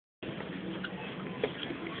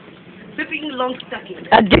Pippy long stocking.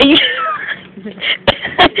 I dare you.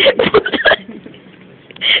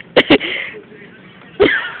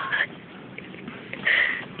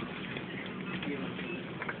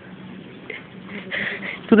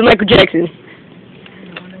 To the Michael Jackson.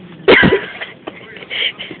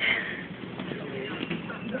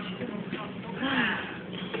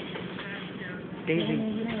 Daisy.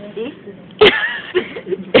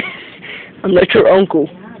 I'm not your uncle.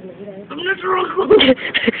 I'm not your uncle.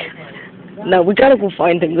 No, we gotta go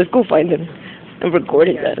find him. Let's go find him. I'm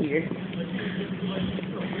recording that.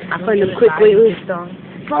 I'll find him quick. Wait.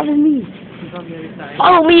 Follow me.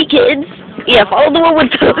 Follow me, kids. Yeah, follow the one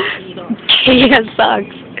with the chaos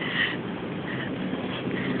socks.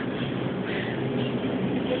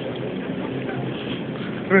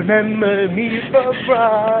 Remember me from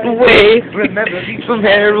Pride. Wait. Remember me From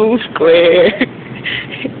Herald Square.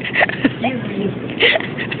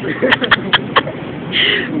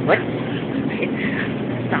 What?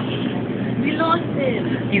 Stop. We lost him.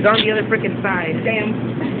 He's on the other freaking side. Damn.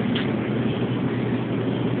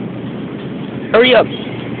 Hurry up.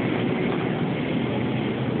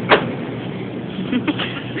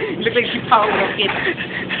 Looks like she's power walking.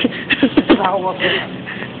 Power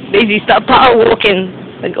walking. Daisy, stop power walking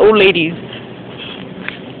like old ladies.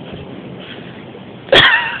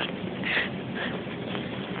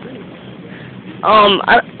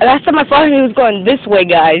 Last time I saw him, he was going this way,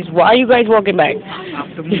 guys. Why are you guys walking back?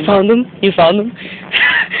 You found him? You found him?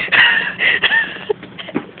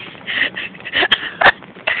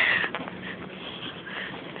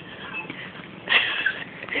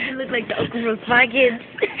 It look like the uncle from Spy Kids.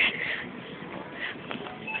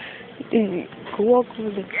 Go walk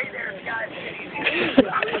over there.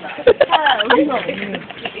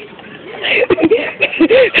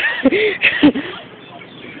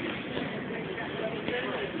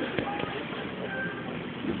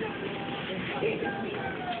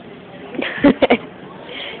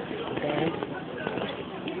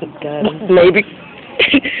 Maybe.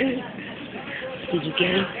 Did you get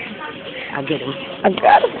him? I'll get him. I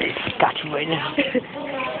got him. Got you right now.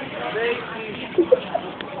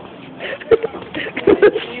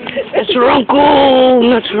 That's your uncle.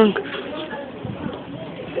 That's your uncle.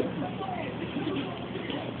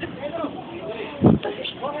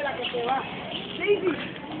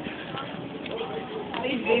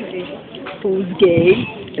 Who's gay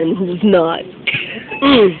and who's not?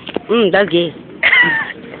 That's gay.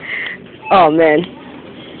 Oh man.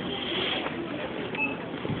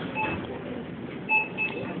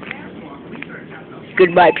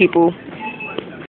 Goodbye, people.